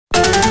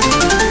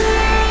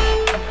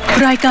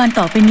รายการ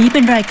ต่อไปนี้เ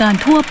ป็นรายการ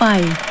ทั่วไป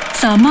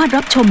สามารถ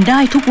รับชมได้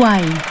ทุกวั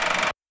ย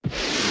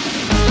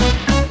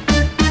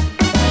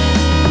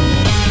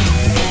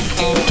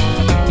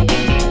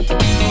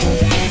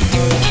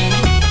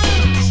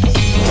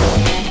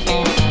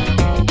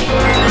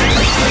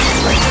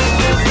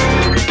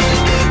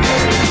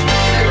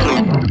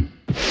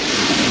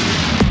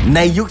ใ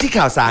นยุคที่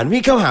ข่าวสาร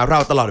วิ่งเข้าหาเรา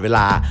ตลอดเวล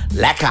า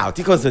และข่าว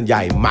ที่คนส่วนให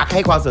ญ่มักใ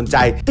ห้ความสนใจ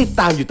ติด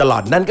ตามอยู่ตลอ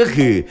ดนั่นก็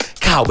คือ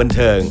ข่าวบันเ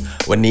ทิง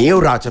วันนี้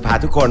เราจะพา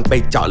ทุกคนไป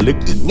เจาะลึก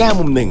อีกแง่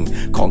มุมหนึ่ง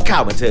ของข่า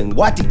วบันเทิง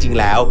ว่าจริงๆ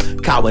แล้ว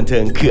ข่าวบันเทิ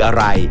งคืออะ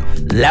ไร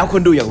แล้วค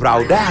นดูอย่างเรา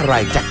ได้อะไร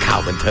จากข่า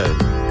วบันเทิง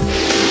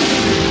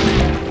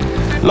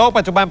โลก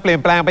ปัจจุบันเปลี่ยน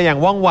แปลงไปอย่าง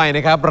ว่องไวน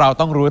ะครับเรา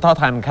ต้องรู้เท่า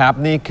ทันครับ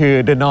นี่คือ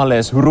The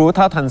Knowledge รู้เ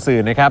ท่าทันสื่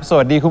อนะครับส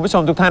วัสดีคุณผู้ช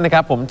มทุกท่านนะค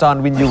รับผมจอห์น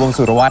วินยูวงศ์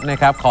สุรวัฒน์นะ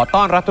ครับขอ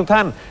ต้อนรับทุกท่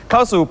านเข้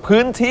าสู่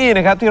พื้นที่น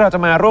ะครับที่เราจะ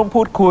มาร่วม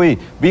พูดคุย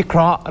วิเคร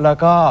าะห์แล้ว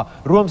ก็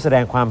ร่วมแสด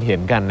งความเห็น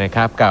กันนะค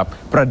รับกับ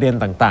ประเด็น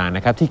ต่างๆน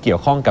ะครับที่เกี่ย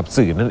วข้องกับ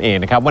สื่อนั่นเอง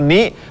นะครับวัน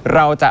นี้เร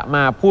าจะม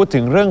าพูดถึ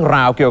งเรื่องร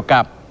าวเกี่ยว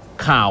กับ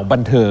ข่าวบั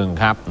นเทิง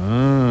ครับ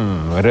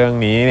เรื่อง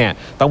นี้เนี่ย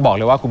ต้องบอกเ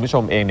ลยว่าคุณผู้ช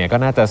มเองเนี่ยก็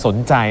น่าจะสน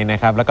ใจนะ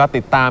ครับแล้วก็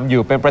ติดตามอ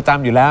ยู่เป็นประจ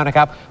ำอยู่แล้วนะค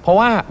รับเพราะ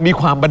ว่ามี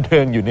ความบันเทิ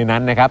งอยู่ในนั้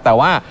นนะครับแต่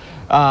ว่า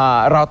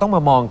เราต้องม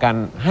ามองกัน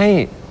ให้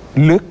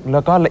ลึกแ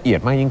ล้วก็ละเอียด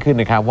มากยิ่งขึ้น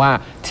นะครับว่า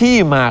ที่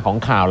มาของ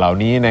ข่าวเหล่า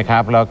นี้นะครั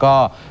บแล้วก็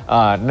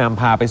นำ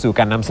พาไปสู่ก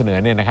ารนำเสนอ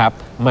เนี่ยนะครับ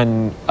มัน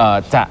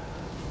จะ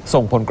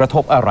ส่งผลกระท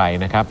บอะไร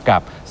นะครับกั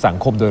บสัง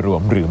คมโดยรว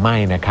มหรือไม่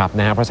นะครับ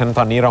เพราะฉะนั้นต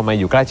อนนี้เรามา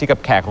อยู่ใกล้ชิดกับ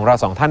แขกของเรา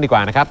2ท่านดีกว่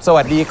านะครับส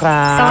วัสดีค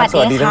รับส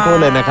วัสดีทั้งคู่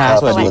เลยนะครับ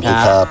สวัสดีค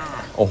รับ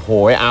โอ้โห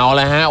เอาแ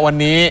ล้วฮะวัน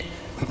นี้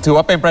ถือ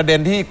ว่าเป็นประเด็น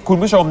ที่คุณ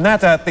ผู้ชมน่า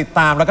จะติด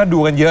ตามแล้วก็ดู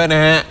กันเยอะน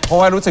ะฮะเพราะ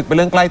ว่ารู้สึกเป็นเ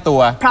รื่องใกล้ตั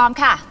วพร้อม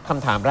ค่ะค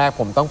ำถามแรก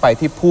ผมต้องไป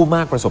ที่ผู้ม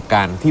ากประสบก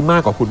ารณ์ที่มา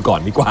กกว่าคุณก่อน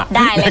ดีกว่าไ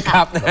ด้เลยค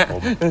รับนะ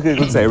ก็คือ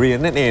คุณเสรี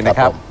นั่นเองนะ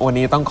ครับวัน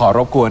นี้ต้องขอร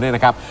บกวนด้วยน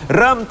ะครับเ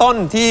ริ่มต้น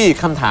ที่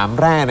คำถาม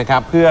แรกนะครั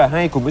บเพื่อใ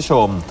ห้คุณผู้ช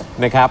ม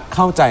นะครับเ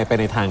ข้าใจไป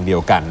ในทางเดีย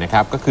วกันนะค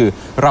รับก็คือ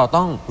เรา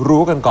ต้อง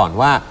รู้กันก่อน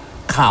ว่า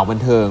ข่าวบัน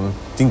เทิง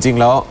จริงๆ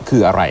แล้วคื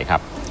ออะไรครั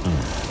บ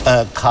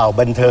ข่าว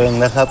บันเทิง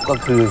นะครับก็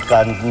คือก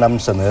ารน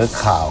ำเสนอ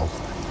ข่าว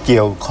เ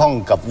กี่ยวข้อง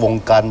กับวง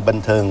การบัน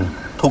เทิง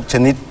ทุกช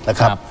นิดนะ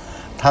ครับ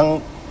ทั้ง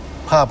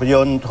ภาพย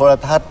นตร์โทร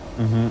ทัศน์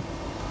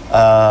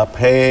เพ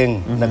ลง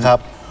นะครับ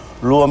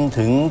รวม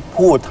ถึง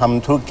ผู้ท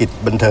ำธุรกิจ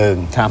บันเทิง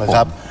นะค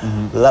รับ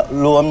และ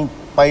รวม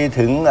ไป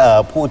ถึง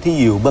ผู้ที่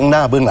อยู่เบื้องหน้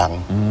าเบื้องหลัง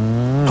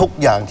ทุก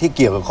อย่างที่เ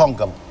กี่ยวข้อง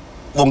กับ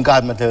วงกา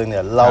รบันเทิงเนี่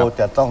ยเรา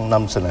จะต้องน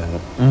ำเสนอ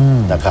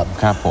นะครับ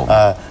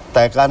แ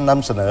ต่การน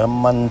ำเสนอ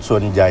มันส่ว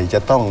นใหญ่จะ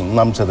ต้อง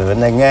นำเสนอ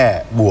ในแง่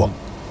บวก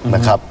น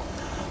ะครับ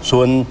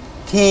ส่วน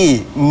ที่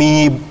มี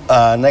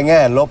ในแง่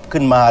ลบ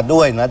ขึ้นมาด้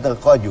วยนะ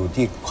ก็อยู่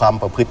ที่ความ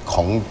ประพฤติข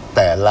องแ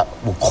ต่ละ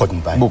บุคคล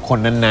ไปบุคคล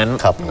นั้น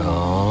ๆครับอ๋อ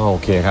โอ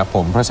เคครับผ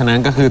มเพราะฉะนั้น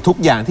ก็คือทุก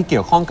อย่างที่เกี่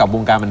ยวข้องกับว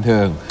งการบันเทิ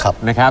ง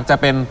นะครับจะ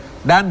เป็น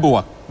ด้านบว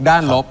กด้า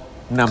นลบ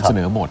นำเสน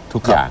อหมดทุ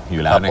กอย่างอ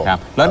ยู่แล้วนะครับ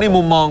แล้วใน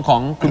มุมมองขอ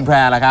งคุณแพร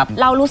ล่ะครับ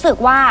เรารู้สึก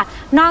ว่า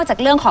นอกจาก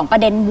เรื่องของปร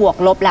ะเด็นบวก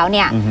ลบแล้วเ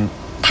นี่ย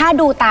ถ้า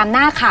ดูตามห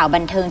น้าข่าวบั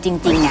นเทิงจ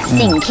ริงๆเนี่ย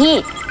สิ่งที่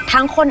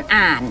ทั้งคน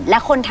อ่านและ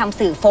คนทำ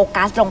สื่อโฟ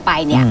กัสลงไป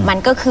เนี่ยมัน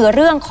ก็คือเ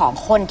รื่องของ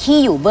คนที่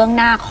อยู่เบื้อง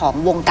หน้าของ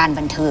วงการ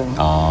บันเทิง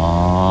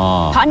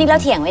เพราะอันนี้เรา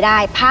เถียงไม่ได้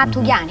ภาพทุ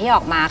กอย่างที่อ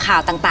อกมาข่า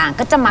วต่างๆ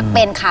ก็จะมักเ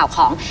ป็นข่าวข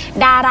อง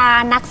ดารา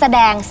นักแสด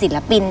งศิล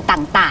ปิน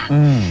ต่าง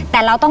ๆแต่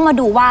เราต้องมา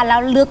ดูว่าแล้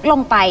วลึกล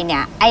งไปเนี่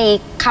ยไอ้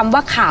คำว่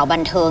าข่าวบั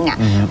นเทิงเนี่ย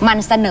มัน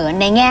เสนอ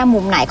ในแง่มุ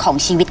มไหนของ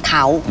ชีวิตเข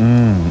า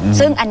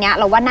ซึ่งอันเนี้ย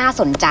เราว่าน่า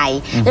สนใจ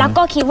แล้ว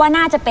ก็คิดว่า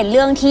น่าจะเป็นเ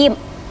รื่องที่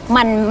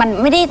มัน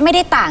ไม่ไ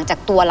ด้ต่างจาก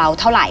ตัวเรา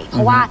เท่าไหร่เพ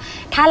ราะว่า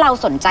ถ้าเรา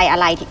สนใจอะ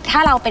ไรถ้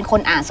าเราเป็นค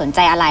นอ่านสนใจ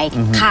อะไร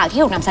ข่าวที่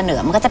ถูกนำเสนอ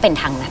มันก็จะเป็น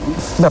ทางนั้น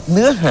แบบเ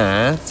นื้อหา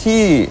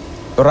ที่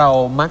เรา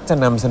มักจะ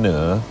นำเสน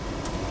อ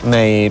ใน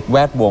แว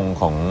ดวง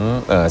ของ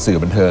สื่อ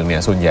บันเทิงเนี่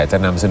ยส่วนใหญ่จะ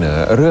นำเสนอ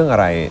เรื่องอะ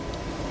ไร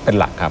เป็น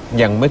หลักครับ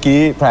อย่างเมื่อกี้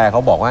แพรเข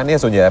าบอกว่าเนี่ย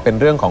ส่วนใหญ่เป็น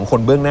เรื่องของค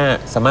นเบื้องหน้า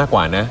ซะมากก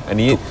ว่านะอัน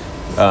นี้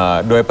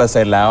โดยเปอร์เ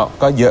ซ็นต์แล้ว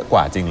ก็เยอะก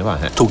ว่าจริงหรือเปล่า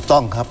ฮะถูกต้อ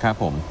งครับครับ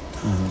ผม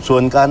ส่ว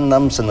นการน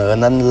ำเสนอ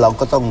นั้นเรา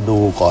ก็ต้องดู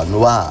ก่อน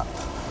ว่า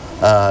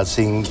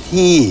สิ่ง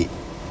ที่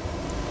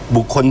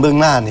บุคคลเบื้อง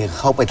หน้าเนี่ย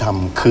เข้าไปท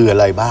ำคืออะ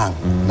ไรบ้าง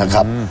นะค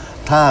รับ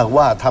ถ้า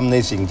ว่าทำใน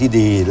สิ่งที่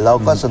ดีเรา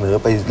ก็เสนอ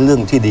ไปเรื่อ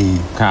งที่ดี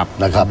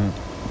นะครับ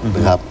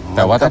แ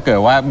ต่ว่าถ้าเกิด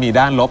ว่ามี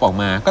ด้านลบออก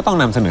มาก็ต้อง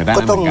นำเสนอด้าน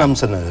ก็ต้องนำ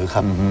เสนอค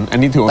รับอัน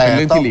นี้ถือว่าเป็นเ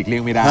รื่องที่หลีกเลี่ย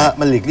งไม่ได้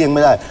มันหลีกเลี่ยงไ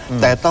ม่ได้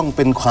แต่ต้องเ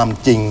ป็นความ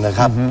จริงนะค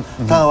รับ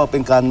ถ้าว่าเป็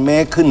นการเม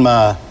คขึ้นมา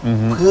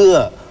เพื่อ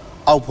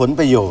เอาผล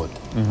ประโยชน์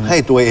ให้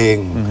ตัวเอง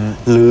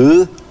หรือ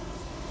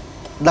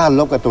ด้านล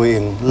บกับตัวเอ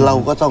งเรา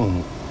ก็ต้อง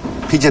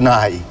พิจารณา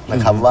อีกนะ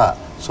ครับว่า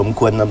สมค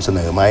วรนำเสน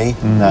อไหม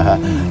นะฮะ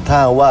ถ้า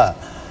ว่า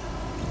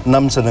น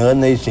ำเสนอ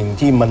ในสิ่ง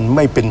ที่มันไ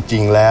ม่เป็นจริ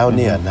งแล้วเ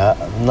นี่ยนะ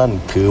นั่น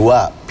ถือว่า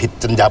ผิด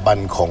จรรยาบรร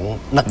ณของ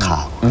นักข่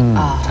าว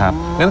ครับ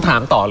งั้นถา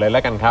มต่อเลยแล้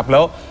วกันครับแล้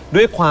ว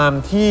ด้วยความ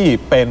ที่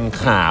เป็น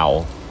ข่าว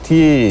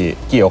ที่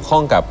เกี่ยวข้อ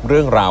งกับเ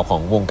รื่องราวขอ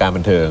งวงการ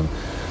บันเทิง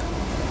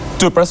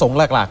จุดประสงค์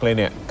หลักๆเลย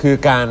เนี่ยคือ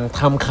การ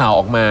ทำข่าว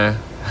ออกมา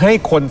ให้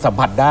คนสัม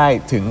ผัสได้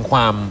ถึงคว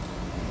าม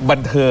บั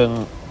นเทิง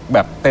แบ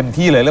บเต็ม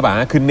ที่เลยหรือเปล่า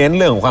คือเน้นเ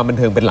รื่องของความบัน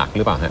เทิงเป็นหลักห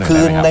รือเปล่าฮะคื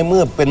อในเมื่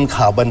อเป็น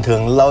ข่าวบันเทิง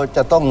เราจ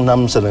ะต้องน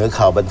ำเสนอ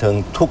ข่าวบันเทิง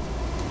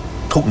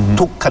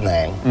ทุกแขน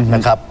งน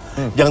ะครับ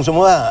อย่างสมม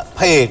ติว่าพ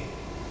ระเอก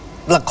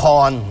ละค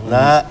รน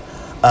ะฮะ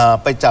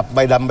ไปจับใบ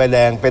ดำใบแด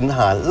งเป็นท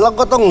หารเรา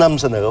ก็ต้องน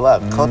ำเสนอว่า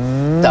เขา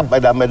จับใบ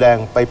ดำใบแดง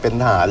ไปเป็น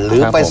ทหารหรื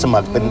อไปสมั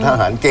ครเป็นท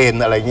หารเกณ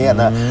ฑ์อะไรเงี้ย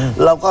นะ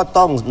เราก็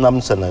ต้องน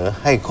ำเสนอ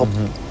ให้ครบ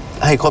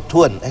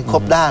ถ้วนให้คร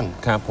บด้าน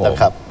นะ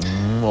ครับ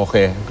โอเค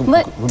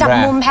จาก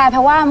มุมแพรเพ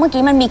ราะว่าเมื่อ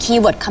กี้มันมีคีย์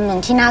เวิร์ดคำหนึ่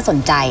งที่น่าสน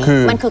ใจ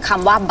มันคือค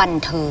ำว่าบัน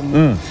เทิง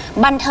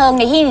บันเทิงใ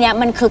นที่นี้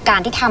มันคือการ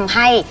ที่ทำใ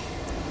ห้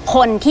ค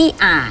นที่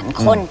อ่าน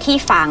คนที่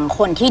ฟัง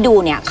คนที่ดู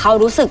เนี่ยเขา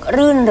รู้สึก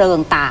รื่นเริง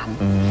ตาม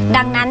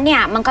ดังนั้นเนี่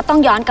ยมันก็ต้อง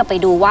ย้อนกลับไป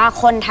ดูว่า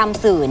คนท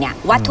ำสื่อเนี่ย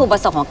วัตถุปร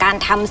ะสงค์ของการ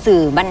ทำสื่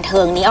อบันเทิ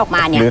งนี้ออกม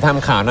าเนี่ยหรือท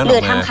ำข่าวนั้น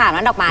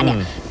ออกมาเนี่ย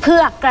เพื่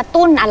อกระ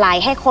ตุ้นอะไร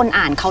ให้คน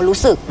อ่านเขารู้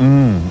สึก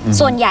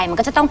ส่วนใหญ่มัน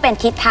ก็จะต้องเป็น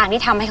ทิศทาง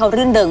ที่ทำให้เขา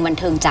รื่นเริงบัน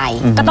เทิงใจ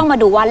ก็ต้องมา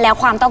ดูว่าแล้ว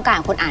ความต้องการ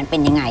คนอ่านเป็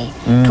นยังไง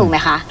ถูกไหม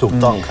คะถูก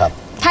ต้องครับ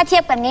ถ้าเที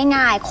ยบกัน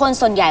ง่ายๆคน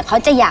ส่วนใหญ่เขา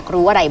จะอยาก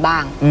รู้อะไรบ้า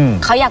ง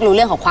เขาอยากรู้เ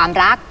รื่องของความ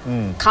รัก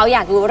เขาอย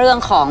ากรู้เรื่อง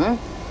ของ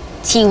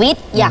ชีวิต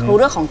อยากรู้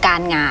เรื่องของกา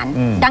รงาน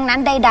ดังนั้น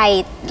ใด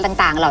ๆ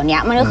ต่างๆเหล่านี้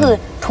มันก็คือ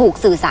ถูก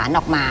สื่อสารอ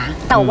อกมา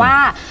แต่ว่า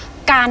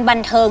การบัน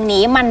เทิง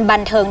นี้มันบั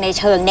นเทิงใน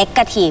เชิงเนก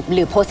าทีฟห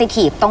รือโพซิ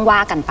ทีฟต้องว่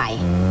ากันไป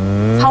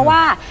เพราะว่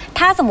า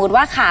ถ้าสมมติ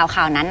ว่าข่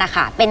าวนั้นนะค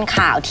ะเป็น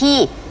ข่าวที่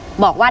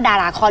บอกว่าดา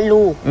ราคลอด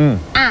ลูก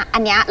อั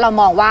นนี้เรา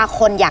มองว่า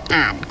คนอยาก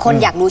อ่านคน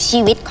อยากรู้ชี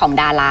วิตของ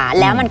ดารา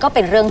แล้วมันก็เ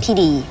ป็นเรื่องที่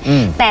ดี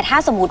แต่ถ้า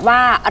สมมติว่า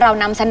เรา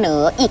นำเสนอ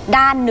อีก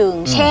ด้านหนึ่ง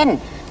เช่น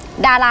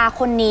ดารา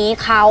คนนี้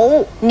เขา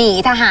หนี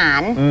ทหา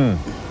ร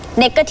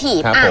เนกาที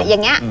ฟอย่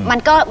างเงี้ยมัน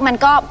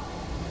ก็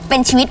เป็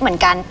นชีวิตเหมือน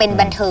กันเป็น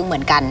บันเทิงเหมื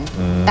อนกัน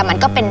แต่มัน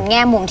ก็เป็นแ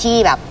ง่มุมที่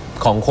แบบ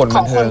ของคน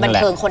บัน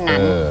เทิงคนนั้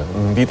น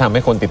ที่ทำใ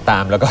ห้คนติดตา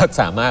มแล้วก็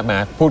สามารถมา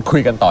พูดคุ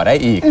ยกันต่อได้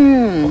อีก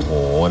โอ้โห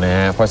นะฮ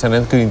ะเพราะฉะนั้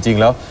นคือจริงๆ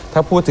แล้วถ้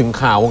าพูดถึง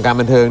ข่าววงการ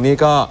บันเทิงนี่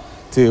ก็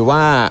ถือว่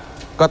า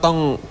ก็ต้อง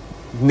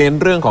เน้น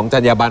เรื่องของจร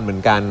รยาบรรณเหมื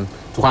อนกัน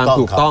ความ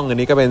ถูกต้องอัน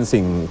นี้ก็เป็น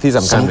สิ่งที่ส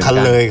ำคัญ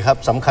เลยครับ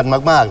สำคัญ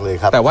มากๆเลย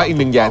ครับแต่ว่าอีก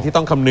หนึ่งอย่างที่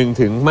ต้องคำนึง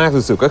ถึงมาก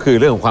สุดๆก็คือ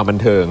เรื่องของความบัน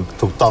เทิง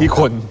ที่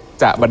คน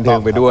จะบันเทิง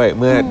ไปด้วย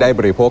เมื่อได้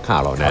บริโภคข่า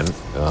วเหล่านั้น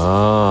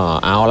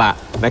เอาล่ะ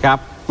นะครับ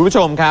คุณผู้ช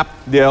มครับ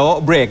เดี๋ยว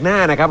เบรกหน้า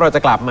นะครับเราจะ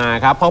กลับมา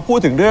ครับพอพูด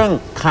ถึงเรื่อง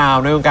ข่าว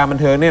ในวงการบัน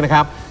เทิงเนี่ยนะค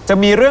รับจะ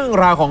มีเรื่อง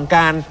ราวของก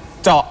าร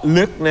เจาะ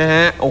ลึกนะฮ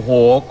ะโอ้โห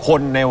ค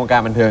นในวงกา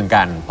รบันเทิง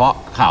กันเพราะ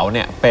เขาเ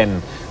นี่ยเป็น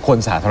คน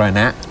สาธารณ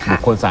ะบุ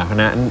คคลสาธาร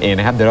ณะนั่นเอง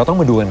นะครับเดี๋ยวเราต้อง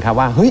มาดูกันครับ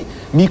ว่าเฮ้ย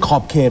มีขอ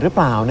บเขตหรือเ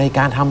ปล่าในก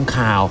ารทำ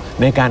ข่าว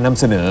ในการนำ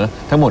เสนอ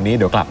ทั้งหมดนี้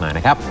เดี๋ยวกลับมาน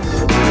ะครับ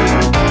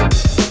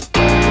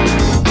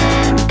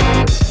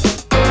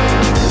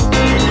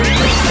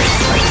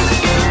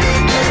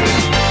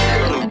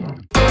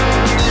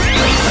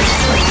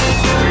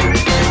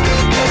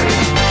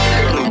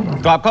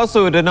กลับเข้า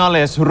สู่ The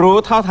Knowledge รู้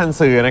เท่าทัน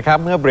สื่อนะครับ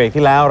เมื่อเบรก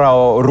ที่แล้วเรา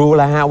รู้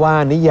แล้วฮะว่า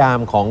นิยาม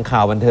ของข่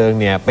าวบันเทิง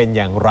เนี่ยเป็นอ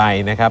ย่างไร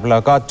นะครับแล้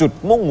วก็จุด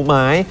มุ่งหม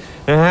าย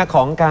นะฮะข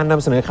องการน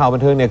ำเสนอข่าวบั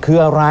นเทิงเนี่ยคือ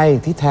อะไร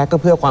ที่แท้ก็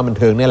เพื่อความบัน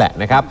เทิงนี่แหละ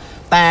นะครับ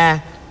แต่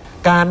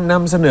การน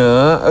ำเสนอ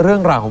เรื่อ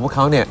งราวของพวกเข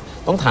าเนี่ย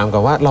ต้องถามก่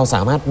อนว่าเราส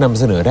ามารถนำ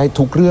เสนอได้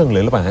ทุกเรื่องเล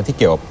ยหรือเปล่าฮะที่เ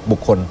กี่ยวกับบุค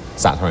คล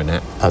สาธารณะ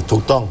ถู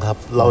กต้องครับ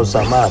เราส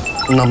ามารถ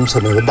นำเส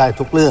นอได้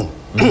ทุกเรื่อง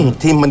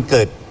ที่มันเ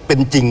กิดเป็น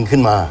จริงขึ้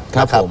นมาค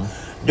รับ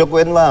ยกเ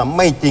ว้นว่าไ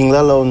ม่จริงแล้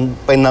วเรา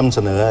ไปนำเส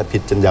นอผิ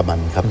ดจรรยาบรร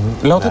ณครับ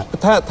แล้ว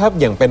ถ้า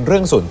อย่างเป็นเรื่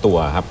องส่วนตัว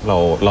ครับ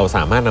เราส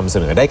ามารถนำเส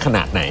นอได้ขน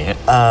าดไหนฮะ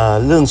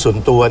เรื่องส่วน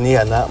ตัวเนี่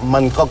ยนะมั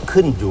นก็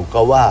ขึ้นอยู่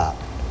กับว่า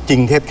จริ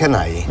งเท็จแค่ไห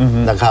น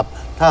นะครับ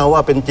ถ้าว่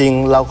าเป็นจริง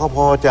เราก็พ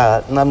อจะ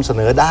นำเส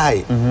นอได้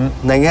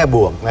ในแง่บ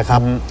วกนะครั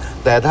บ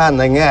แต่ถ้า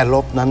ในแง่ล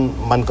บนั้น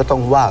มันก็ต้อ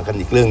งว่ากัน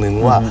อีกเรื่องหนึ่ง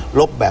ว่า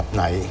ลบแบบไ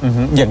หน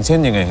อย่างเช่น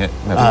ยังไงฮะ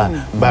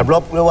แบบล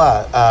บหรือว่า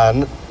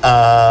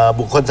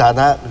บุคคลสาธาร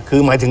ณะคื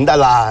อหมายถึงดา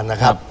ราน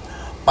ะครับ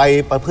ไป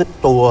ประพฤติ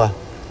ตัว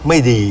ไม่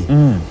ดี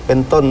เป็น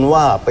ต้น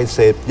ว่าไปเส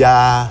พยา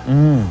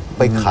ไ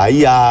ปขาย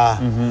ยา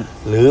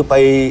หรือไป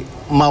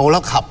เมาแล้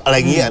วขับอะไร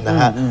เงี้ยนะ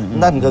ฮะ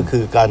นั่นก็คื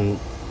อการ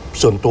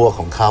ส่วนตัวข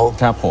องเขา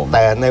แ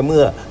ต่ในเ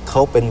มื่อเข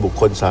าเป็นบุค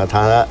คลสาธ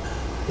ารณะ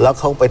แล้ว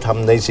เขาไปท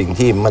ำในสิ่ง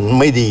ที่มัน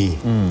ไม่ดี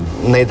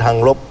ในทาง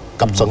ลบ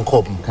กับสังค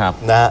ม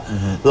นะ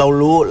เรา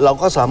รู้เรา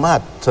ก็สามารถ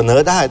เสนอ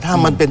ได้ถ้า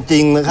มันเป็นจริ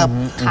งนะครับ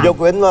ยก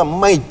เว้นว่า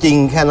ไม่จริง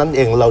แค่นั้นเ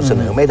องเราเส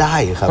นอไม่ได้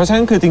ครับเพราะฉะ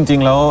นั้นคือจริง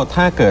ๆแล้ว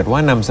ถ้าเกิดว่า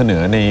นำเสน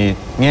อใน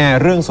แง่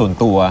เรื่องส่วน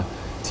ตัว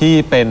ที่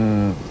เป็น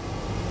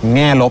แ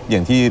ง่ลบอย่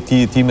าง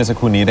ที่เมื่อสัก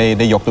ครู่นี้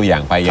ได้ยกตัวอย่า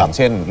งไปอย่างเ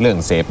ช่นเรื่อง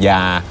เสพย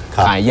า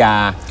ขายยา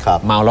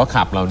เมาแล้ว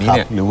ขับเหล่านี้เ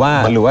นี่ยหรือ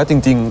ว่าจ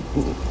ริง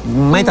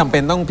ๆไม่จำเป็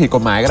นต้องผิดก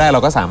ฎหมายก็ได้เร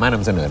าก็สามารถน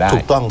ำเสนอได้ถู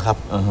กต้องครับ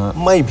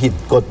ไม่ผิด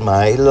กฎหมา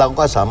ยเรา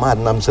ก็สามารถ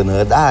นำเสน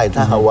อได้ถ้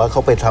าหากว่าเข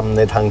าไปทำใ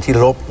นทางที่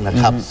ลบนะ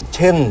ครับเ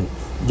ช่น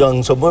อย่าง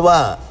สมมติว่า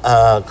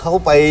เขา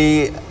ไป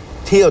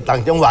เที่ยวต่า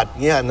งจังหวัด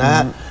เนี่ยน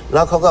ะแ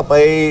ล้วเขาก็ไป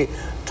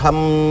ท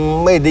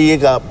ำไม่ดี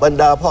กับบรร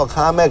ดาพ่อ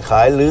ค้าแม่ข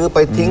ายหรือไป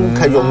ทิ้ง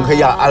ข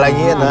ยะอะไร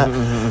เงี้ยนะ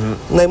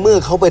ในเมื่อ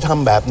เขาไปท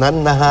ำแบบนั้น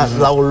นะฮะ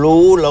เรา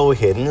รู้เรา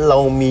เห็นเรา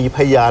มีพ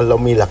ยานเรา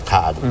มีหลักฐ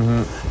าน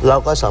เรา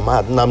ก็สามา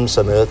รถนำเส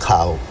นอข่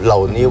าวเหล่า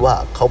นี้ว่า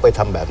เขาไปท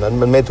ำแบบนั้น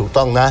มันไม่ถูก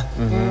ต้องนะ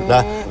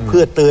เพื่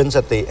อเตือนส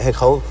ติให้เ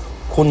ขา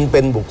คุณเป็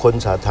นบุคคล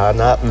สาธาร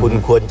ณะคุณ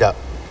ควรจะ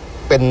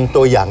เป็น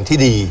ตัวอย่างที่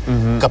ดี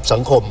กับสั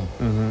งคม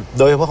โ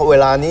ดยเฉพาะเว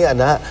ลานี้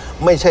นะ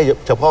ไม่ใช่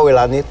เฉพาะเวล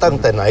านี้ตั้ง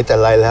แต่ไหนแต่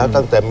ไรแล้ว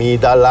ตั้งแต่มี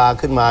ดารา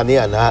ขึ้นมาเนี่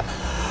ยนะ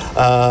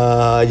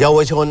เยาว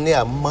ชนเนี่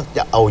ยมักจ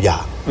ะเอาอย่า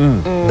ง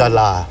ดา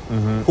รา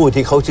ผู้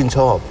ที่เขาชื่นช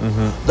อบ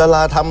ดาร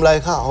าทำอะไร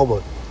เขาเอาหม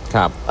ด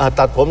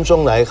ตัดผมทร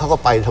งไหนเขาก็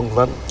ไปทาง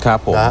นั้น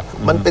นะ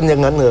มันเป็นอย่า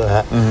งนั้นเลยฮ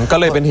ะก็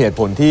เลยเป็นเหตุ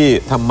ผลที่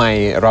ทำไม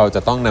เราจ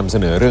ะต้องนำเส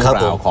นอเรื่องร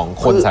าวของ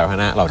คนสาธา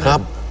รณะเหล่านั้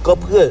นก็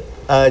เพื่อ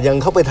ยัง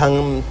เข้าไป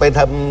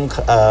ท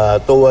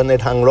ำตัวใน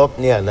ทางลบ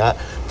เนี่ยนะ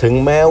ถึง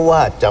แม้ว่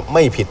าจะไ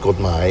ม่ผิดกฎ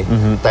หมาย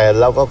แต่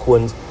เราก็คว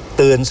รเ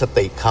ตือนส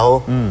ติเขา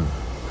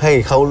ให้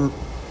เขา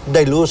ไ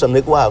ด้รู้สำ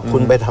นึกว่าคุ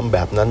ณไปทำแบ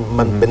บนั้น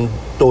มันเป็น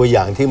ตัวอ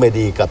ย่างที่ไม่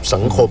ดีกับสั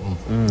งคม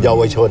เยา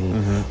วชน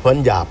เพราะฉะนั้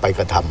นอย่าไป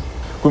กระท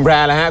ำคุณแพร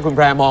แล้วฮะคุณแพ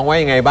รมองว่า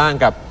ยังไงบ้าง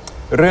กับ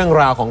เรื่อง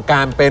ราวของก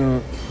ารเป็น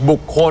บุ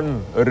คคล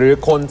หรือ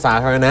คนสา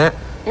ธารณะ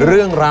เ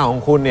รื่องราวขอ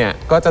งคุณเนี่ย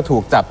ก็จะถู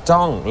กจับ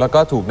จ้องแล้วก็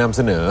ถูกนำเ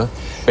สนอ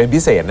เป็นพิ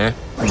เศษนะ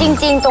จ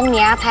ริงๆตรงเ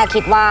นี้ยแพร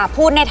คิดว่า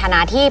พูดในฐานะ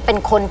ที่เป็น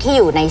คนที่อ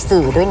ยู่ใน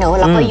สื่อด้วยเนอะ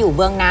แล้วก็อยู่เ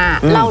บื้องหน้า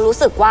เรารู้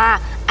สึกว่า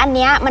อันเ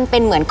นี้ยมันเป็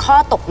นเหมือนข้อ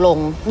ตกลง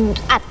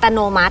อัตโน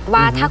มัติ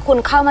ว่าถ้าคุณ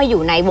เข้ามาอ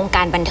ยู่ในวงก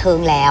ารบันเทิง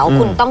แล้ว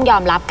คุณต้องยอ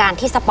มรับการ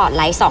ที่สปอตไ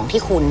ลท์ส่อง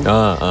ที่คุณ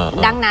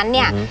ดังนั้นเ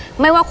นี่ย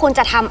ไม่ว่าคุณจ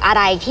ะทำอะไ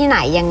รที่ไหน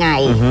ยังไง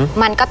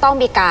มันก็ต้อง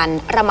มีการ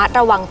ระมัด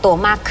ระวังตัว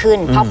มากขึ้น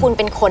เพราะคุณเ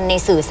ป็นคนใน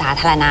สื่อสา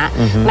ธารณะ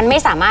มันไม่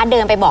สามารถเดิ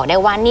นไปบอกได้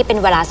ว่านี่เป็น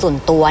เวลาส่วน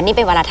ตัวนี่เ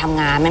ป็นเวลาท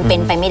ำงานมันเป็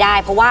นไปไม่ได้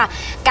เพราะว่า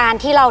การ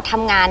ที่เราท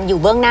ำงานอยู่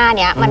เบื้องหน้าเ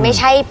นี้ยมันไม่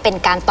ใช่เป็น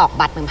การตอก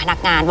บัตรเหมือนพนัก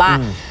งานว่า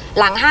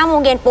หลัง5 โม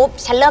งเย็นปุ๊บ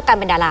ฉันเลิกการ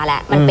เป็นดาราแล้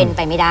วมันเป็นไป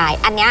ไม่ได้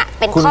อันนี้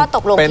เป็นข้อต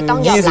กลงที่ต้อ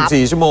งยอมรับเป็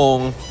น24 ชั่วโมง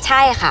ใ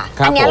ช่ค่ะ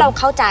อันนี้เรา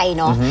เข้าใจ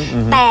เนาะ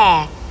แต่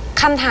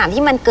คำถาม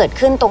ที่มันเกิด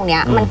ขึ้นตรงเนี้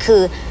ยมัน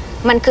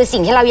คือสิ่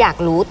งที่เราอยาก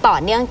รู้ต่อ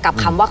เนื่องกับ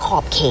คำว่าขอ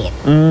บเขต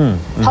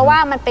เพราะว่า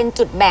มันเป็น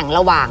จุดแบ่งร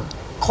ะหว่าง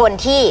คน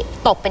ที่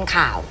ตกเป็น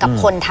ข่าวกับ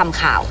คนท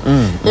ำข่าว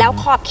แล้ว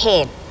ขอบเข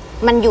ต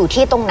มันอยู่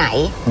ที่ตรงไหน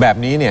แบบ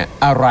นี้เนี่ย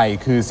อะไร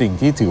คือสิ่ง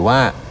ที่ถือว่า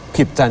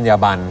ผิดจรรยา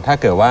บรรณถ้า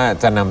เกิดว่า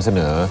จะนำเสน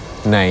อ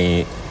ใน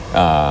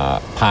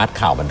พาร์ท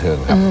ข่าวบันเทิง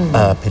ครับ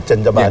ผิดจรร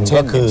ยาบรรณ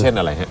ก็คือเช่น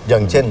อะไรฮะอย่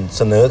างเช่นเ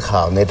สนอข่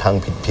าวในทาง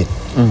ผิด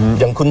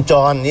อย่างคุณจ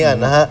รเนี่ย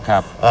นะฮะ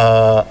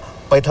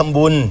ไปทำ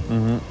บุญ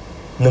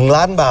1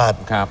 ล้านบาท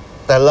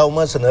แต่เราม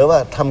าเสนอว่า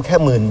ทำแค่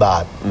10,000 บา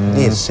ท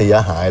นี่เสีย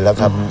หายแล้ว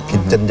ครับผิ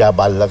ดจรรยา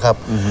บรรณแล้วครับ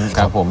ค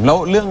รับผมแล้ว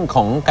เรื่องข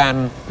องการ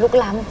ลุก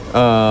ล้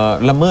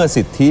ำละเมิด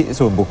สิทธิ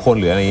ส่วนบุคคล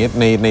หรืออะไรอย่างนี้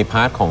ในพ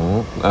าร์ทของ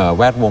แ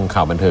วดวงข่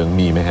าวบันเทิง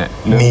มีไหมฮะ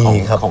เรื่อง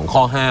ของข้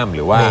อห้ามห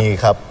รือว่ามี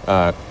ครับ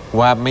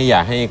ว่าไม่อย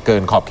ากให้เกิ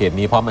นขอบเขต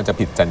นี้เพราะมันจะ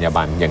ผิดจรรยาบ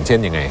รรณอย่างเช่น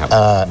ยังไงครับ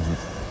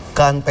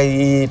การไป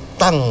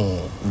ตั้ง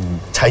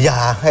ฉายา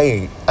ให้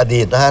อ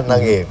ดีตนะฮะนา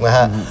งเอกนะฮ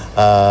ะ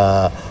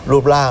รู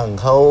ปร่าง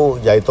เขา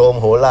ใหญ่โตม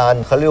โหฬาร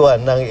เขาเรียกว่า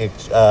นางเอก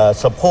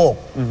สะโพก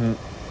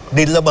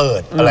ดินระเบิ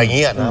ดอะไรเ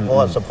งี้ยนะเพราะ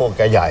ว่าสะโพกแ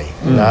กใหญ่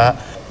นะ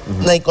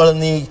ในกร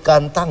ณีกา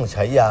รตั้งฉ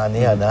ายาเ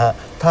นี่ยนะฮะ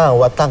ถ้า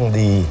ว่าตั้ง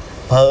ดี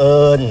เผ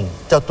อิญ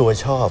เจ้าตัว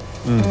ชอบ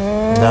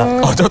นะ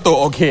เจ้าตัว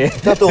โอเค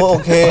เจ้าตัวโอ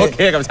เค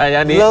กับฉาย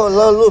านี้แล้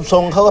วรูปทร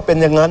งเขาก็เป็น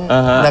อย่างนั้น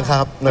นะค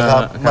รับ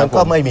มัน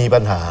ก็ไม่มีปั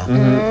ญหา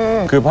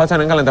คือเพราะฉะ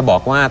นั้นกำลังจะบอ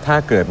กว่าถ้า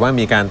เกิดว่า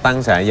มีการตั้ง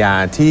ฉายา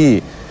ที่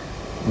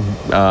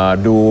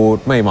ดู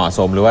ไม่เหมาะส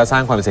มหรือว่าสร้า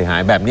งความเสียหา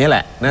ยแบบนี้แหล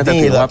ะน่าจะ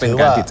ถือว่าเป็น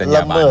การผิดจรรย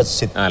าบรรณละเมิด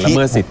สิ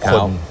ทธิ์เข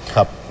าค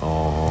รับ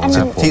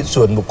สิทธิ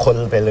ส่วนบุคคล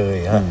ไปเลย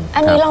ฮะอั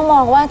นนี้เราม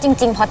องว่าจ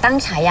ริงๆพอตั้ง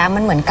ฉายามั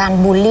นเหมือนการ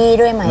บูลลี่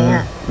ด้วยไหม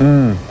อ่ะ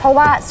เพราะ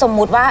ว่าสม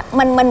มุติว่า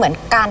มันเหมือน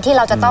การที่เ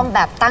ราจะต้องแบ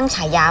บตั้งฉ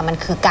ายามัน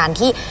คือการ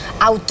ที่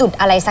เอาจุด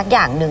อะไรสักอ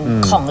ย่างหนึ่ง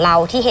ของเรา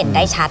ที่เห็นไ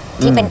ด้ชัด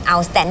ที่เป็น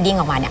outstanding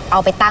ออกมาเนี่ยเอา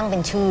ไปตั้งเป็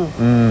นชื่อ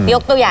ย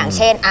กตัวอย่างเ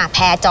ช่นแพ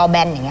รจอแบ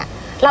นอย่างเงี้ย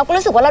เราก็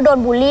รู้สึกว่าเราโดน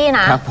บูลลี่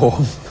นะครับผม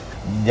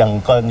อย่าง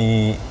กรณี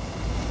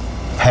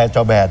แพรจ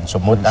อแบนส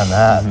มมุติน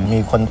ะฮะมี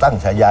คนตั้ง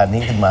ฉายา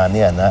นี้ขึ้นมาเ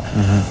นี่ยนะ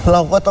เร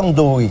าก็ต้อง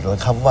ดูอีก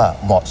ครับว่า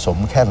เหมาะสม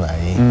แค่ไหน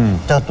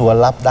เจ้าตัว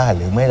รับได้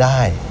หรือไม่ได้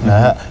นะ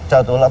ฮะเจ้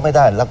าตัวรับไม่ไ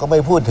ด้เราก็ไม่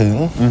พูดถึง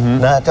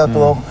นะเจ้า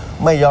ตัว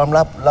ไม่ยอม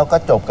รับเราก็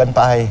จบกันไ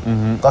ป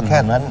ก็แค่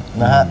นั้น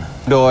นะฮะ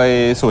โดย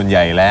ส่วนให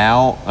ญ่แล้ว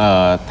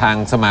ทาง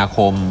สมาค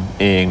ม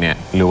เองเนี่ย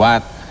หรือว่า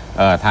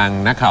ทาง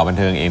นักข่าวบัน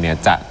เทิงเองเนี่ย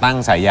จะตั้ง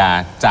ฉายา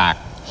จาก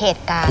เห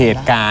ตุ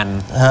การณ์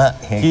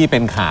ที่เป็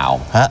นข่าว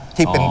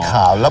ที่เป็น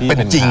ข่าวแล้วเป็น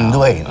จริง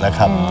ด้วยนะค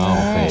รับ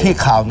ที่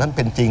ข่าวนั้นเ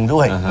ป็นจริงด้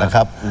วยนะค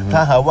รับถ้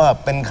าหากว่า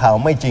เป็นข่าว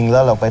ไม่จริงแล้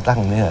วเราไปตั้ง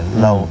เนี่ย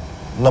เรา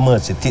ละเมิด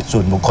สิทธิส่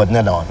วนบุคคลแ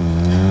น่นอน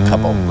ครับ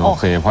ผมโอ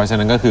เคเพราะฉะ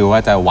นั้นก็คือว่า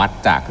จะวัด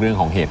จากเรื่อง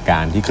ของเหตุกา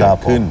รณ์ที่เกิด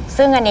ขึ้น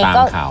ซึ่งอันนี้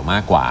ก็ข่าวมา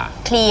กกว่า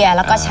เคลียร์แ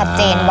ล้วก็ชัดเ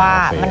จนว่า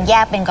มันแย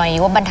กเป็นกรณี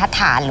ว่าบรรทัด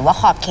ฐานหรือว่า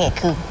ขอบเขต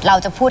คือเรา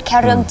จะพูดแค่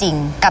เรื่องจริง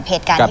กับเห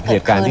ตุการณ์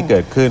ที่เกิ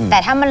ดขึ้นแต่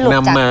ถ้ามันหลุด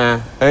จาก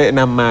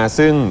นำมา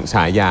ซึ่งฉ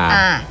ายา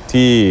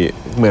ที่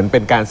เหมือนเป็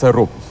นการส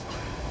รุป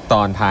ต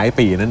อนท้าย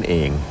ปีนั่นเอ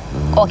ง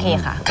โอเค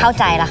ค่ะเข้า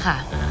ใจแล้วค่ะ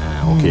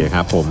โอเคค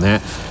รับผมน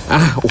ะ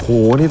โอ้โห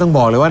นี่ต้องบ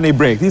อกเลยว่าในเ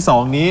บรกที่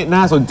2นี้น่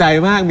าสนใจ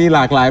มากมีหล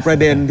ากหลายประ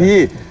เด็นที่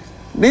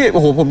นี่โ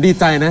อ้โหผมดี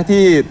ใจนะ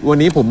ที่วัน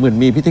นี้ผมเหมือน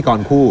มีพิธีกร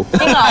คู่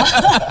จริงเหรอ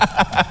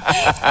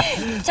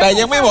แต่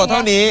ยังไม่หมดเท่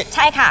านี้ใ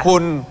ช่ค่ะคุ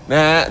ณน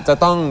ะฮะจะ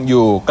ต้องอ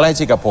ยู่ใกล้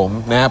ชิดกับผม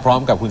นะฮะพร้อ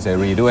มกับคุณเส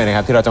รีด้วยนะค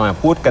รับที่เราจะมา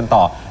พูดกัน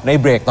ต่อใน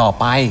เบรกต่อ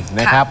ไป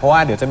นะครับเพราะว่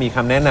าเดี๋ยวจะมีค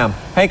ำแนะน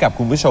ำให้กับ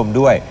คุณผู้ชม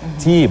ด้วย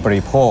ที่บ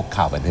ริโภค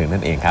ข่าวบันเทิงนั่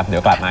นเองครับเดี๋ย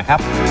วกลับมาครับ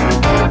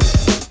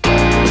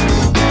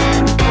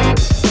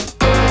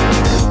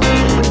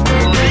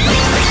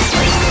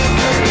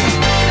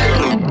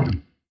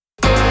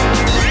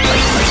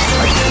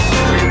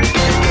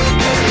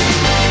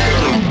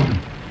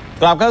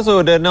กลับเข้าสู่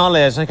The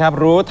Knowledge นะครับ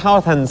รู้เท่า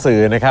ทันสื่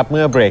อนะครับเ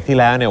มื่อเบรกที่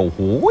แล้วเนี่ยโอ้โห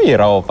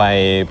เราไป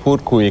พูด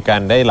คุยกัน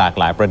ได้หลาก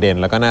หลายประเด็น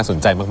แล้วก็น่าสน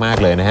ใจมาก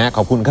ๆเลยนะฮะข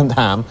อบคุณคำถ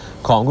าม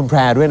ของคุณแพร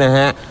ด้วยนะฮ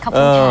ะ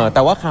แ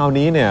ต่ว่าคราว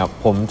นี้เนี่ย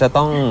ผมจะ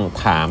ต้อง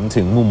ถาม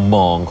ถึงมุมม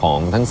องของ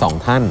ทั้งสอง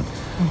ท่าน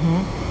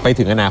ไป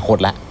ถึงอนาคต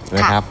แล้วน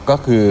ะครับก็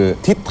คือ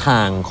ทิศท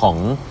างของ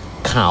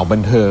ข่าวบั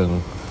นเทิง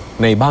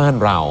ในบ้าน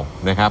เรา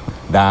นะครับ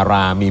ดาร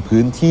ามี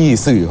พื้นที่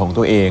สื่อของ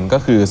ตัวเองก็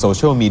คือโซเ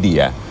ชียลมีเดี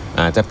ย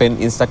อาจจะเป็น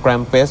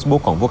Instagram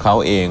Facebook ของพวกเขา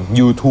เอง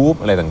YouTube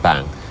อะไรต่า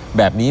งๆแ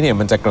บบนี้เนี่ย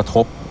มันจะกระท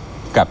บ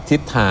กับทิ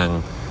ศทาง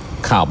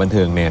ข่าวบันเ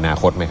ทิงในอนา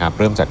คตไหมครับ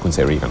เริ่มจากคุณเส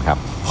รีก่อนครับ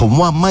ผม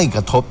ว่าไม่ก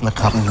ระทบนะ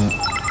ครับ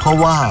เพราะ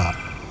ว่า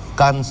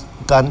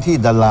การที่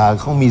ดารา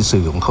เขามี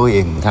สื่อของเขาเอ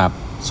ง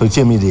โซเชี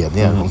ยลมีเดียเ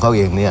นี่ยของเขาเ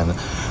องเนี่ย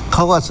เข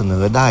าก็เสน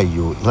อได้อ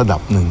ยู่ระดั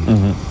บหนึ่ง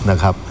นะ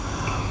ครับ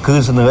คือ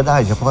เสนอได้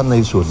เฉพาะใน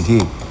ส่วนที่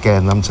แก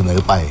นำเสนอ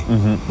ไป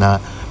นะ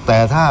แต่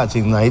ถ้า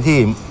สิ่งไหนที่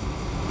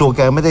ตัวแ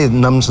กไม่ได้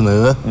นำเสน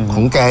อข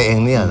องแกเอง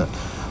เนี่ย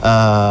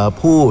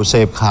ผู้เส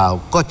พข่าว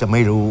ก็จะไ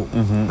ม่รู้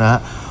นะ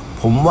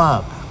ผมว่า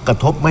กระ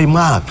ทบไม่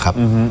มากครับ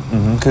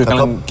คือก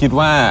ำลังคิด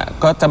ว่า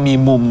ก็จะมี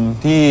มุม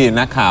ที่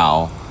นักข่าว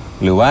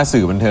หรือว่า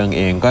สื่อบันเทิงเ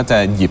องก็จะ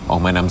หยิบออ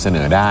กมานำเสน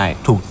อได้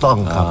ถูกต้อง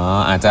ครับ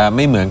อาจจะไ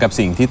ม่เหมือนกับ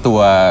สิ่งที่ตัว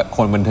ค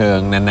นบันเทิง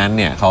นั้นๆ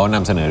เนี่ยเขาน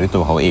ำเสนอด้วยตั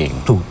วเขาเอง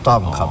ถูกต้อ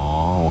งครับ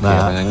โอเค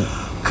เพราะงั้น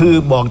คือ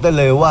บอกได้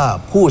เลยว่า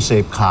ผู้เส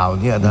พข่าว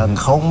เนี่ยนะ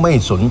เขาไม่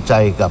สนใจ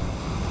กับ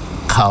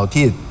ข่าว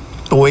ที่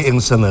ตัวเอง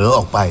เสนออ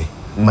อกไป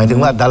หมายถึง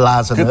ว่าดารา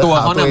เสนอข่าวคือตัว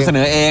เขานำเสน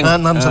อเอง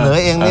นำเสนอ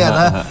เองเนี่ย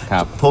นะ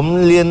ผม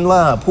เรียนว่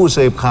าผู้เส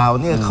พข่าว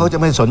เนี่ยเขาจะ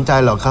ไม่สนใจ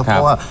หรอกครับเพร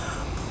าะว่า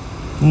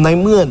ใน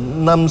เมื่อ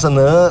นำเสน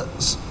อ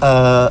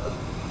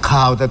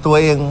ข่าวแต่ตัว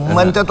เอง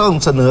มันจะต้อง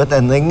เสนอแต่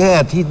ในแง่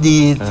ที่ดี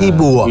ที่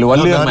บวกหรือว่า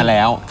เลือกมาแ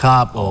ล้วค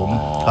รับผม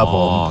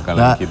กำ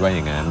ลังคิดว่าอ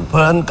ย่างนั้นเพรา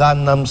ะฉะนั้นการ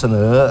นำเสน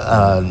อ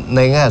ใน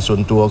แง่ส่ว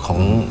นตัว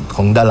ข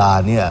องดารา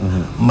เนี่ย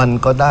มัน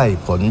ก็ได้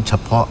ผลเฉ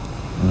พาะ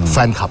แฟ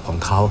นคลับของ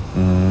เขา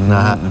น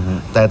ะฮะ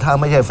แต่ถ้า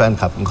ไม่ใช่แฟน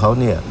คลับของเขา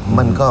เนี่ย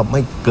มันก็ไ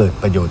ม่เกิด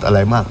ประโยชน์อะไร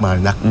มากมาย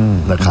นัก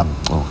นะครับ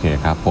โอเค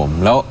ครับผม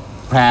แล้ว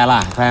แพรล่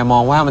ะแพรมอ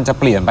งว่ามันจะ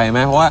เปลี่ยนไปไหม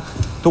เพราะว่า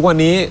ทุกวัน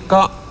นี้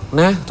ก็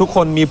นะทุกค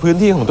นมีพื้น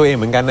ที่ของตัวเอง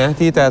เหมือนกันนะ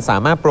ที่จะสา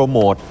มารถโปรโม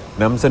ท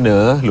นำเสน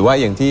อหรือว่า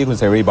อย่างที่คุณ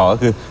เสรีบอกก็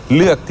คือเ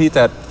ลือกที่จ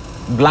ะ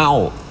เล่า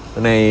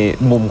ใน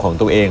มุมของ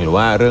ตัวเองหรือ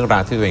ว่าเรื่องรา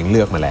วที่ตัวเองเ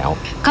ลือกมาแล้ว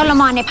ก็เรา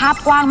มองในภาพ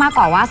กว้างมากก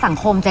ว่าว่าสัง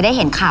คมจะได้เ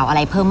ห็นข่าวอะไ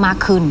รเพิ่มมาก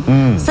ขึ้น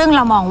ซึ่งเร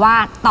ามองว่า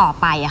ต่อ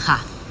ไปอะค่ะ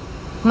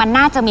มัน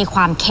น่าจะมีคว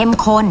ามเข้ม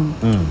ข้น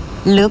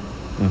ลึก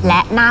และ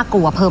น่าก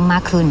ลัวเพิ่มม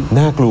ากขึ้น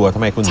น่ากลัวทำ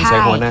ไมคุณถึงใช้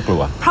คำว่าน่ากลั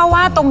วเพราะ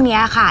ว่าตรงนี้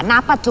ค่ะณ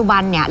ปัจจุบั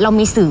นเนี่ยเรา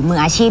มีสื่อมือ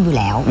อาชีพอยู่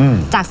แล้ว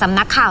จากสำ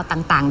นักข่าว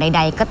ต่างๆใ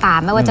ดๆก็ตาม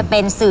ไม่ว่าจะเป็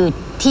นสื่อ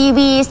ที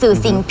วีสื่อ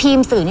สิ่งพิม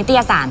พ์สื่อนิตย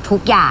สารทุ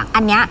กอย่าง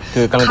อันเนี้ย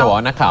คือกำลังจะบอก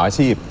นักข่าวอา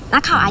ชีพ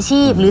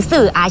หรือ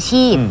สื่ออา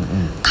ชีพ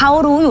เขา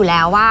รู้อยู่แ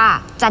ล้วว่า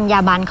จรรยา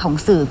บรรณของ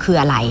สื่อคือ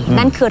อะไร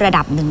นั่นคือระ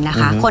ดับหนึ่งนะ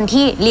คะคน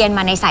ที่เรียนม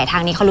าในสายทา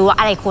งนี้เขารู้ว่า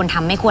อะไรควรท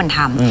ำไม่ควรท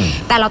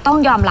ำแต่เราต้อง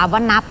ยอมรับว่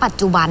าณปัจ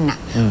จุบันน่ะ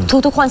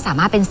ทุกคนสา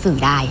มารถเป็นสื่อ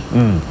ได้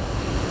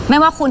ไม่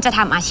ว่าคุณจะท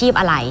ำอาชีพ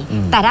อะไร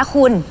แต่ถ้า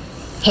คุณ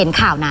เห็น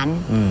ข่าวนั้น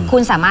คุ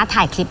ณสามารถ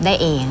ถ่ายคลิปได้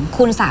เอง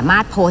คุณสามา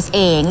รถโพสต์เ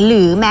องห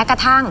รือแม้กระ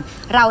ทั่ง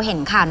เราเห็น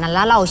ข่าวนั้นแ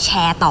ล้วเราแช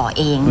ร์ต่อ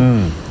เอง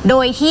โด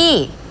ยที่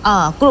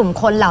กลุ่ม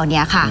คนเหล่า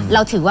นี้ค่ะเร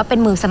าถือว่าเป็น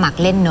มือสมัคร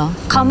เล่นเนาะ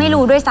เขาไม่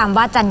รู้ด้วยซ้ำ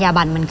ว่าจรรยาบ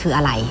รรณมันคืออ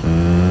ะไร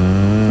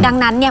ดัง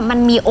นั้นเนี่ยมัน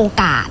มีโอ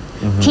กาส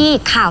ที่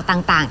ข่าว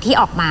ต่างๆที่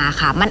ออกมา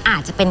ค่ะมันอา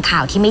จจะเป็นข่า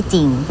วที่ไม่จ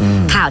ริง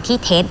ข่าวที่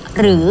เท็จ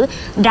หรือ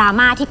ดรา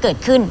ม่าที่เกิด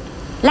ขึ้น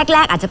แร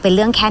กๆอาจจะเป็นเ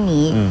รื่องแค่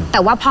นี้แต่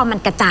ว่าพอมัน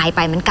กระจายไป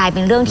มันกลายเ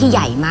ป็นเรื่องที่ให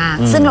ญ่มาก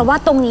ซึ่งเราว่า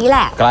ตรงนี้แหล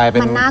ะ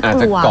มันน่าก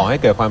ลัวอาจจะก่อให้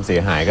เกิดความเสีย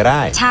หายก็ไ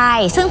ด้ใช่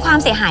ซึ่งความ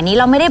เสียหายนี้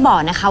เราไม่ได้บอ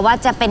กนะคะว่า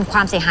จะเป็นคว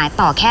ามเสียหาย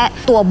ต่อแค่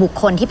ตัวบุค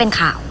คลที่เป็น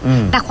ข่าว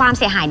แต่ความ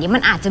เสียหายนี้มั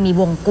นอาจจะมี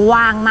วงก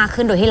ว้างมาก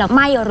ขึ้นโดยที่เรา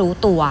ไม่รู้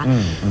ตัว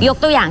ยก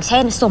ตัวอย่างเช่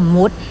นสม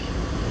มุติ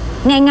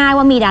ง่ายๆ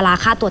ว่ามีดารา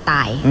ฆ่าตัวต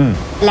าย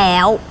แล้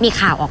วมี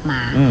ข่าวออกม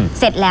า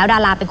เสร็จแล้วดา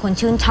ราเป็นคน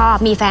ชื่นชอบ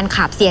มีแฟนค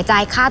ลับเสียใจ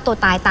ฆ่าตัว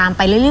ตายตามไ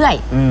ปเรื่อย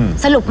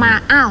ๆสรุปมา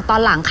ตอ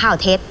นหลังข่าว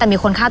เท็จแต่มี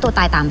คนฆ่าตัวต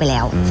ายตามไปแล้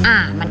ว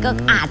มันก็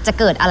อาจจะ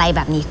เกิดอะไรแ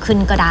บบนี้ขึ้น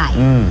ก็ได้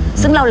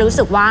ซึ่งเรารู้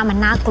สึกว่ามัน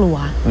น่ากลัว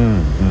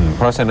เ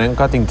พราะฉะนั้น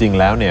ก็จริงๆ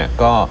แล้วเนี่ย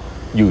ก็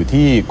อยู่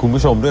ที่คุณ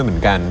ผู้ชมด้วยเหมือ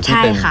นกันที่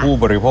เป็นผู้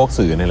บริโภค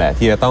สื่อนี่แหละ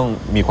ที่จะต้อง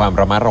มีความ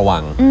ระมัดระวั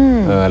ง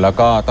แล้ว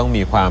ก็ต้อง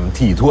มีความ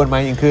ถี่ถ้วนมา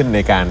กยิ่งขึ้นใน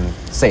การ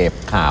เสพ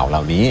ข่าวเหล่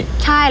านี้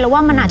ใช่แล้วว่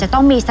ามันอาจจะต้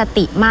องมีส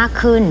ติมาก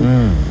ขึ้น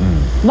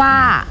ว่า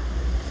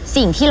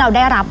สิ่งที่เราไ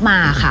ด้รับมา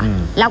ค่ะ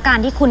แล้วการ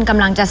ที่คุณก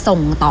ำลังจะส่ง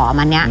ต่อ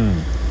มันเนี้ย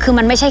คือ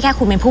มันไม่ใช่แค่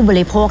คุณเป็นผู้บ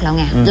ริโภคแล้ว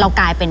ไงเรา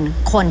กลายเป็น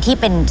คนที่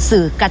เป็น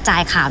สื่อกระจา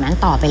ยข่าวนั้น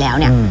ต่อไปแล้ว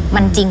เนี่ย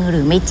มันจริงห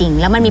รือไม่จริง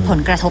แล้วมันมีผล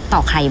กระทบต่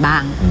อใครบ้า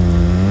ง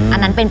อัน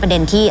นั้นเป็นประเด็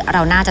นที่เร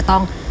าน่าจะต้อ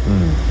ง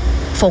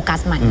โฟกั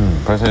สมัน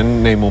เพราะฉะนั้น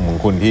ในมุมของ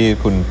คุณที่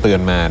คุณเตือ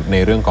นมาใน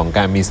เรื่องของก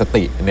ารมีส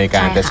ติในก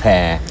ารจะแช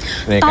ร์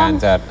ในการ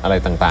จะอะไร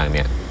ต่างๆเ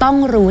นี่ยต้อง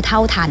รู้เท่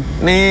าทัน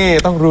นี่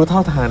ต้องรู้เท่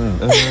าทัน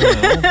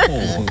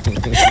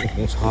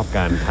ชอบก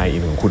ารไทยอิ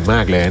นของคุณม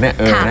ากเลยเนี่ย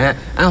นะฮะ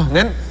อ้าว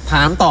งั้นถ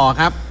ามต่อ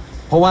ครับ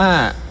เพราะว่า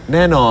แ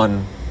น่นอน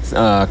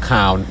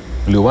ข่าว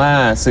หรือว่า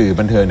สื่อ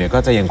บันเทิงเนี่ยก็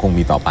จะยังคง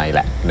มีต่อไปแห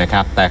ละนะค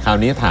รับแต่คราว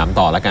นี้ถาม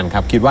ต่อแล้วกันค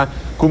รับคิดว่า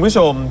คุณผู้ช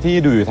มที่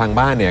ดูอยู่ทาง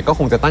บ้านเนี่ยก็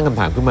คงจะตั้งคำ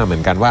ถามขึ้นมาเหมื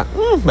อนกันว่า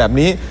แบบ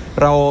นี้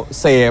เรา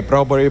เสพเร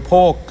าบริโภ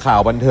คข่า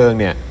วบันเทิง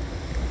เนี่ย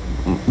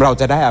เรา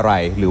จะได้อะไร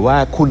หรือว่า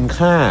คุณ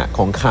ค่าข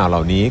องข่าวเหล่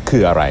านี้คื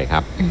ออะไรค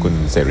รับคุณ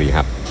เสรีค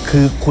รับ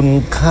คือคุณ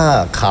ค่า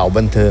ข่าว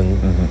บันเทิง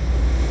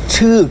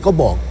ชื่อก็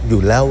บอกอ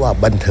ยู่แล้วว่า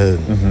บันเทิง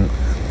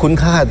คุณ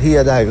ค่าที่จ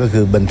ะได้ก็คื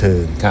อบันเทิ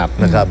ง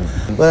นะครับ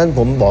เพราะฉะนั้นผ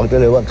มบอกได้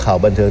เลยว่าข่าว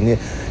บันเทิงนี่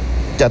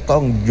จะต้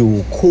องอยู่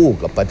คู่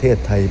กับประเทศ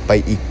ไทยไป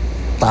อีก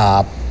ตรา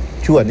บ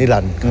ชั่วนิรั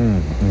นดร์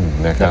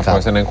นะครับเพร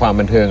าะฉะนั้นความ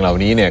บันเทิงเหล่า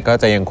นี้เนี่ยก็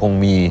จะยังคง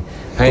มี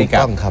ให้กั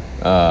บ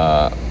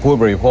ผู้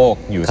บริโภค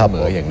อยู่เสม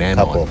ออย่างแน่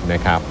นอนน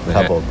ะครับ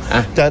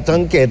จะสั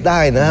งเกตได้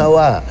นะฮะ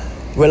ว่า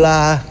เวลา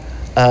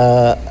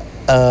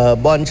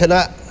บอลชน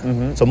ะ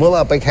สมมติว่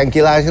าไปแข่ง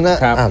กีฬาชนะ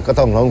ก็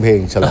ต้องร้องเพลง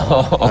ฉลอง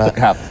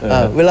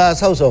เวลา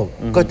เศร้าโศก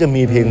ก็จะ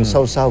มีเพลง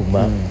เศร้าๆม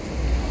า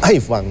ให้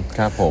ฟัง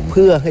เ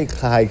พื่อให้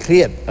คลายเครี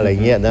ยดอะไร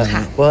เงี้ยนะ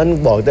เพราะฉะนั้น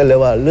บอกได้เลย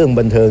ว่าเรื่อง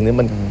บันเทิงเนี่ย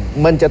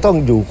มันจะต้อง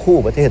อยู่คู่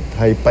ประเทศไท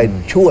ยไป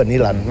ชั่วนิ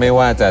รันดร์ไม่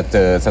ว่าจะเจ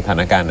อสถา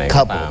นการณ์ไหน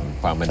ก็ตาม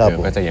ความบันเทิง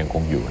ก็จะยังค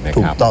งอยู่นะครับ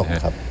ถูกต้อง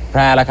ครับแพ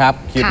รละครับ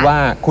คิดว่า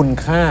คุณ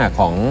ค่า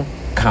ของ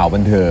ข่าวบั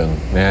นเทิง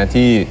นะ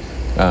ที่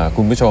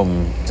คุณผู้ชม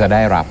จะไ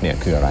ด้รับเนี่ย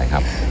คืออะไรครั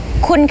บ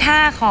คุณค่า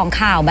ของ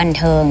ข่าวบัน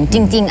เทิงจ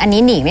ริงๆอัน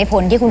นี้หนีไม่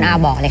พ้นที่คุณอา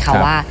บอกเลยค่ะ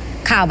ว่า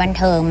ข่าวบัน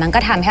เทิงมันก็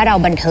ทำให้เรา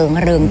บันเทิง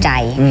เริงใจ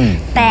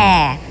แต่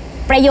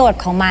ประโยช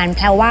น์ของมันแ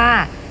ปลว่า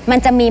มัน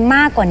จะมีม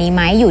ากกว่านี้ไห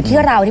มอยู่ที่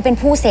เราที่เป็น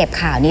ผู้เสพ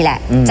ข่าวนี่แหละ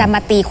จะมา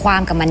ตีควา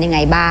มกับมันยังไง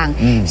บ้าง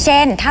เช่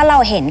นถ้าเรา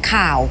เห็น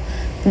ข่าว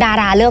ดา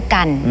ราเลิก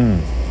กัน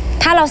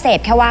ถ้าเราเสพ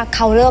แค่ว่าเข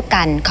าเลิก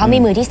กันเขามี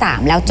มือที่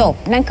3แล้วจบ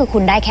นั่นคือคุ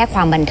ณได้แค่คว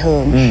ามบันเทิ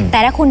งแต่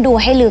ถ้าคุณดู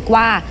ให้ลึก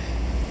ว่า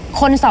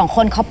คน2ค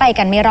นเขาไป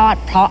กันไม่รอด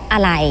เพราะอะ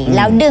ไรแ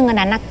ล้วดึงอัน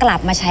นั้นกลับ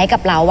มาใช้กั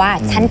บเราว่า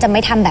ฉันจะไ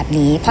ม่ทำแบบ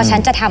นี้เพราะฉัน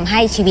จะทำให้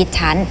ชีวิต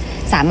ฉัน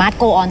สามารถ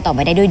go on ต่อไป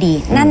ได้ด้วยดี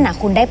นั่นน่ะ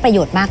คุณได้ประโย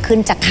ชน์มากขึ้น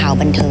จากข่าว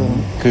บันเทิง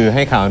คือใ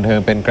ห้ข่าวบันเทิง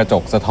เป็นกระจ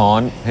กสะท้อน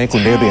ให้คุ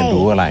ณได้เรียน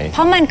รู้อะไรเพ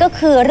ราะมันก็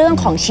คือเรื่อง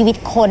ของชีวิต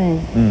คน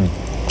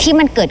ที่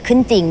มันเกิดขึ้น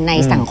จริงใน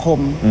สังคม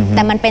แ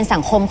ต่มันเป็นสั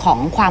งคมของ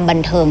ความบัน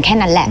เทิงแค่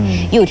นั้นแหละ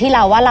อยู่ที่เร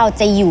าว่าเรา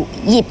จะ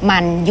หยิบมั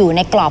นอยู่ใน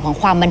กรอบของ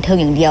ความบันเทิง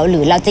อย่างเดียวหรื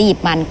อเราจะหยิบ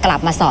มันกลับ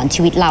มาสอน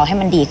ชีวิตเราให้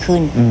มันดีขึ้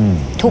น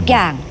ทุกอ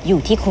ย่างอยู่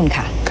ที่คุณ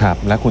ค่ะครับ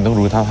และคุณต้อง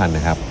รู้เท่าทันน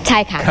ะครับใช่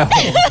ค่ะ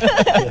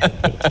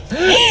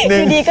อ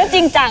ยู่ดีก็จ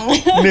ริงจัง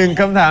1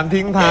คำถาม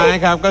ทิ้งท้าย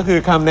ครับก็คือ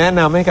คำแนะ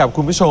นำให้กับ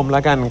คุณผู้ชมล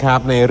ะกันครับ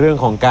ในเรื่อง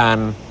ของการ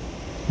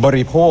บ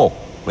ริโภค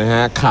นะฮ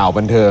ะข่าว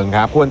บันเทิงค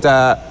รับควรจะ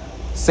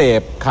เส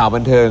พข่าวบั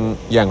นเทิง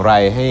อย่างไร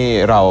ให้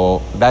เรา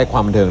ได้ควา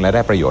มบันเทิงและไ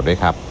ด้ประโยชน์ด้วย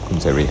ครับคุณ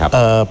เสรีครับ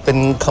เป็น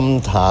ค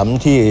ำถาม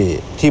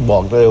ที่บอ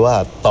กเลยว่า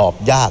ตอบ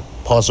ยาก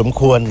พอสม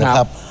ควรนะค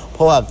รับเพ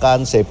ราะว่าการ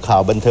เสพข่า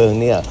วบันเทิง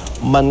เนี่ย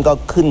มันก็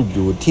ขึ้นอ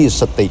ยู่ที่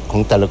สติขอ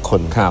งแต่ละค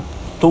น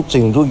ทุก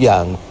สิ่งทุกอย่า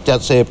งจะ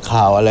เสพ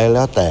ข่าวอะไรแ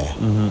ล้วแต่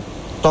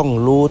ต้อง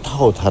รู้เท่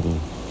าทัน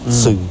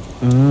สื่อ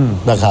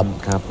นะครับ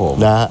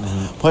นะ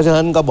เพราะฉะ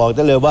นั้นก็บอกไ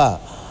ด้เลยว่า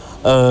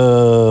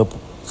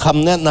ค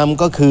ำแนะน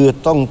ำก็คือ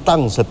ต้องตั้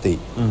งสติ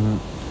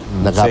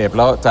นะครับเสพแ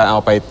ล้วจะเอา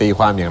ไปตีค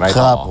วามอย่างไรต่อ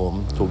ครับผม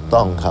ถูก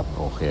ต้องครับ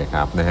โอเคค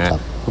รับนะฮะ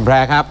คุณแพร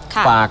ครับ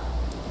ฝาก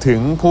ถึ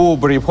งผู้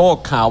บริโภค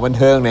ข่าวบัน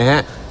เทิงนะฮ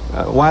ะ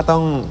ว่าต้อ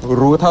ง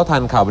รู้เท่าทั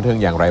นข่าวบันเทิง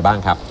อย่างไรบ้าง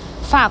ครับ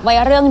ฝากไว้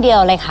เรื่องเดียว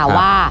เลยค่ะ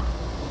ว่า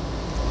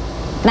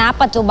ณ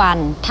ปัจจุบัน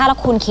ถ้า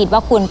คุณคิดว่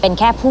าคุณเป็น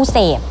แค่ผู้เส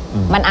พ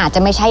มันอาจจะ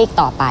ไม่ใช่อีก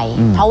ต่อไป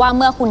เพราะว่าเ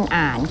มื่อคุณ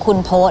อ่านคุณ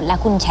โพสต์และ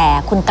คุณแช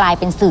ร์คุณกลาย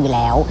เป็นสื่อแ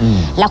ล้ว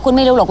แล้วคุณไ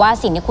ม่รู้หรอกว่า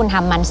สิ่งที่คุณท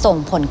ำมันส่ง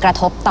ผลกระ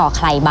ทบต่อใ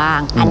ครบ้าง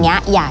อันนี้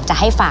อยากจะ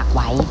ให้ฝากไ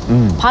ว้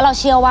เพราะเรา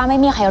เชื่อว่าไม่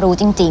มีใครรู้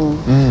จริง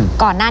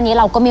ๆก่อนหน้านี้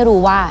เราก็ไม่รู้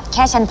ว่าแ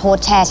ค่ฉันโพส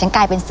ต์แชร์ฉันก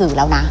ลายเป็นสื่อแ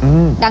ล้วนะ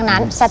ดังนั้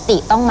นสติ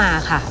ต้องมา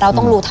ค่ะเรา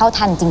ต้องรู้เท่า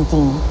ทันจ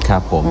ริงๆครั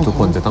บผมทุก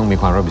คนจะต้องมี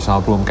ความรับผิดชอ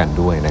บร่วมกัน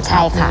ด้วยนะครับใ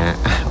ช่ค่ะ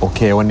โอเค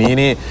วันนี้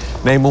นี่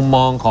ในมุมม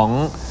องของ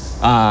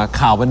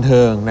ข่าวบันเ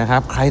ทิงนะครั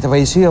บใครจะไป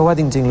เชื่อว่า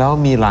จริงๆแล้ว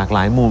มีหลากหล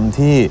ายมุม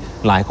ที่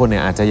หลายคนเนี่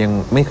ยอาจจะยัง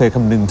ไม่เคยค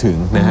ำนึงถึง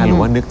นะฮะหรือ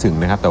ว่านึกถึง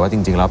นะครับแต่ว่าจ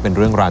ริงๆแล้วเป็นเ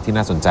รื่องราวที่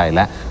น่าสนใจแล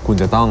ะคุณ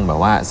จะต้องแบบ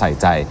ว่าใส่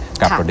ใจ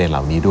กับประเด็นเห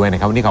ล่านี้ด้วยนะ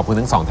ครับวันนี้ขอบคุณ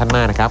ทั้ง2ท่านม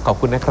ากนะครับขอบ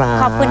คุณนะครับ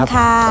ขอบคุณ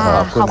ค่ะ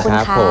ขอบคุณค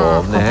รับผ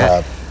มนะฮะ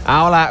เอ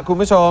าละคุณ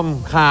ผู้ชม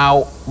ข่าว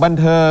บัน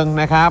เทิง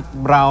นะครับ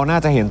เราน่า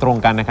จะเห็นตรง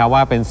กันนะครับว่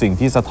าเป็นสิ่ง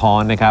ที่สะท้อ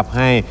นนะครับใ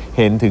ห้เ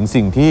ห็นถึง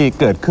สิ่งที่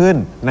เกิดขึ้น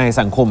ใน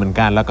สังคมเหมือน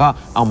กันแล้วก็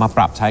เอามาป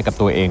รับใช้กับ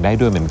ตัวเองได้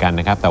ด้วยเหมือนกัน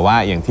นะครับแต่ว่า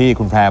อย่างที่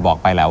คุณแพรบอก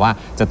ไปแล้วว่า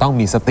จะต้อง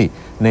มีสติ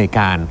ใน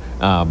การ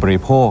บริ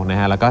โภคนะ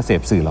ฮะแล้วก็เส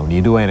พสื่อเหล่านี้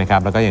ด้วยนะครั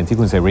บแล้วก็อย่างที่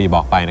คุณเสรีบ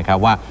อกไปนะครับ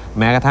ว่า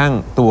แม้กระทั่ง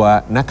ตัว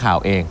นักข่าว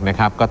เองนะค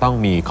รับก็ต้อง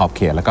มีขอบเ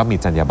ขตแล้วก็มี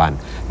จรรยาบรรณ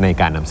ใน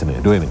การนำเสนอ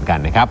ด้วยเหมือนกัน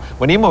นะครับ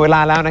วันนี้หมดเวล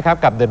าแล้วนะครับ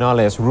กับ The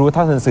Knowledge รู้เท่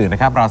าทันสื่อนะ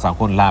ครับเรา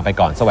2คนลาไป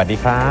ก่อนสวัสดี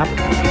ครับ